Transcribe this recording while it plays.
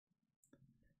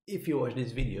If you watch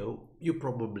this video, you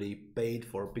probably paid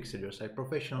for PixelYourSite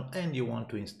Professional and you want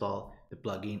to install the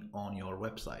plugin on your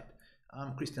website.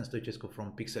 I'm Christian Stoichescu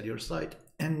from Pixel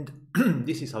and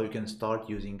this is how you can start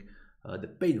using the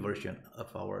paid version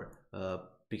of our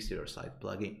PixelYourSite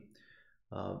plugin.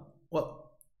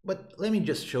 But let me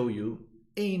just show you,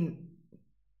 in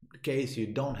case you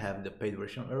don't have the paid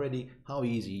version already, how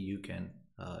easy you can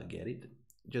get it.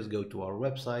 Just go to our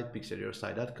website,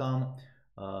 PixelYourSite.com.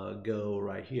 Go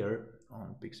right here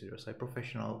on PixelYourSite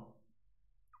Professional,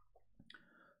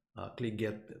 click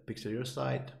Get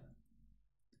PixelYourSite,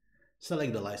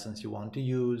 select the license you want to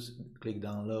use, click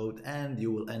Download, and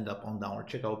you will end up on our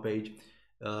checkout page.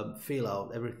 Fill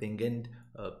out everything and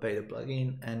pay the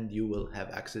plugin, and you will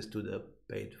have access to the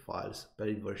paid files,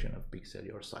 paid version of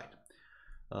PixelYourSite.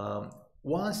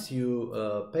 Once you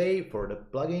pay for the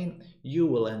plugin, you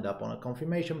will end up on a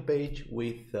confirmation page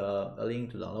with a link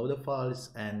to download the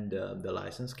files and the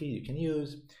license key you can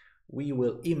use. We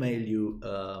will email you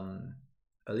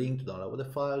a link to download the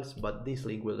files, but this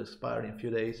link will expire in a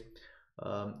few days,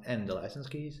 and the license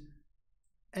keys.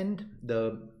 And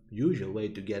the usual way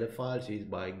to get the files is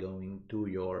by going to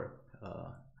your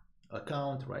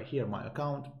account right here, my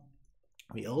account.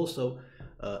 We also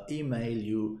email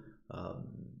you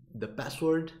the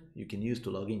password you can use to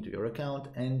log into your account,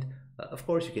 and of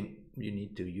course you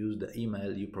need to use the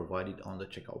email you provided on the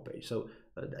checkout page. So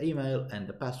the email and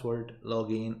the password,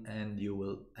 log in, and you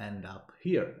will end up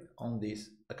here on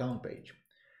this account page.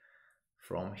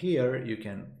 From here you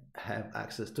can have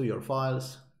access to your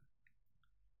files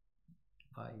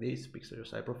like this,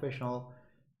 PixelYourSite Professional,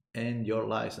 and your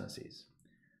licenses.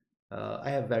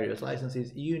 I have various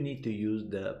licenses. You need to use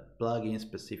the plugin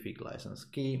specific license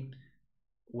key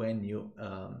when you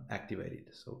activate it.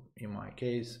 So in my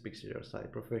case,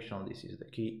 PixelYourSite Professional, this is the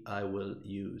key I will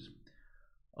use.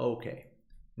 Okay,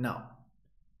 now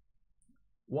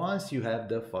once you have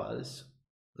the files,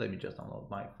 let me just download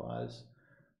my files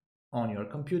on your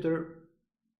computer.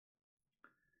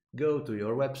 Go to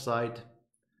your website,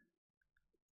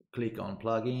 click on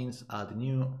plugins, add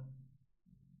new,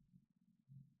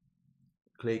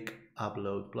 click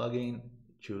upload plugin,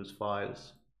 choose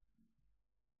files,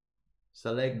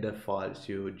 select the files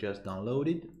you just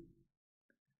downloaded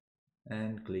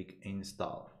and click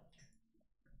install.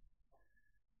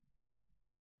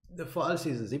 The files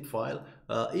is a zip file.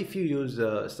 If you use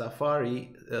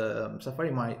Safari,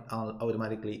 Safari might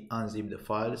automatically unzip the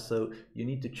files, so you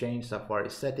need to change Safari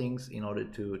settings in order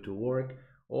to work,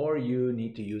 or you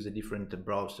need to use a different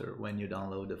browser when you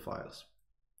download the files.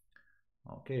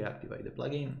 Okay, activate the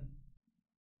plugin.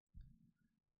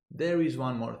 There is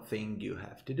one more thing you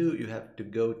have to do. You have to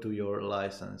go to your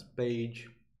license page,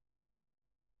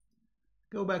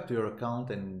 go back to your account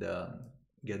and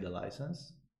get the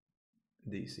license.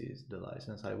 This is the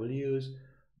license I will use.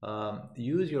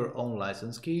 Use your own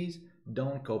license keys.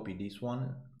 Don't copy this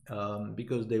one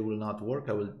because they will not work.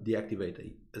 I will deactivate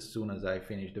it as soon as I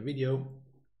finish the video.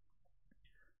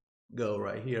 Go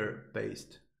right here,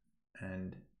 paste,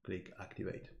 and click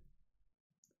activate.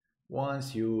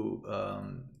 Once you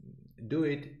do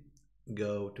it,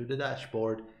 go to the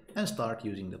dashboard and start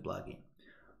using the plugin.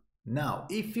 Now,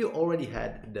 if you already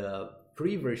had the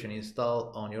free version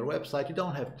installed on your website, you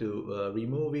don't have to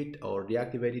remove it or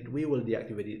deactivate it. We will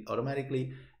deactivate it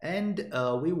automatically, and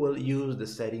we will use the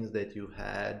settings that you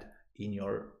had in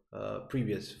your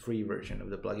previous free version of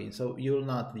the plugin. So you will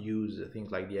not use things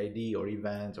like the ID or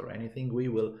events or anything. We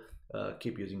will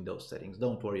keep using those settings.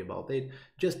 Don't worry about it.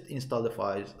 Just install the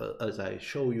files as I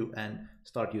show you and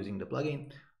start using the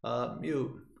plugin.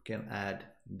 You can add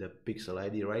the pixel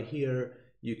ID right here.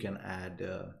 You can add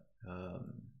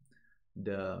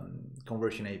the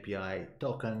conversion API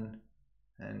token,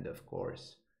 and of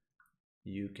course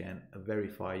you can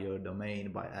verify your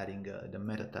domain by adding the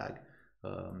meta tag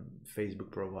Facebook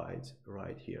provides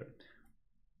right here.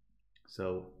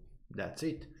 So that's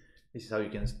it. This is how you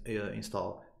can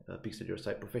install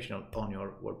PixelYourSite Professional on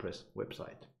your WordPress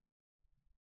website.